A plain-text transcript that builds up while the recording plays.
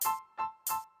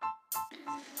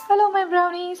Hello, my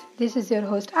brownies. This is your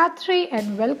host Athray,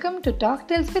 and welcome to Talk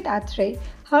Tales with Athray.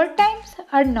 Hard times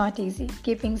are not easy.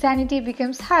 Keeping sanity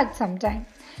becomes hard sometimes.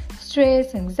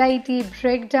 Stress, anxiety,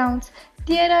 breakdowns.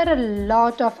 There are a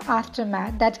lot of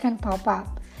aftermath that can pop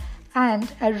up,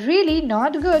 and are really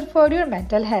not good for your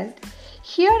mental health.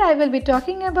 Here, I will be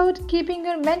talking about keeping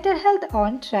your mental health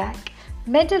on track.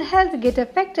 Mental health get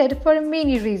affected for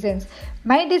many reasons.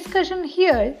 My discussion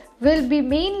here will be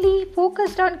mainly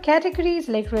focused on categories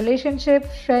like relationship,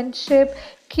 friendship,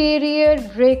 career,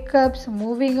 breakups,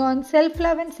 moving on,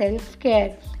 self-love and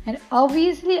self-care. And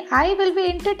obviously I will be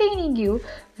entertaining you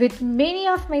with many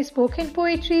of my spoken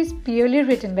poetries purely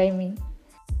written by me.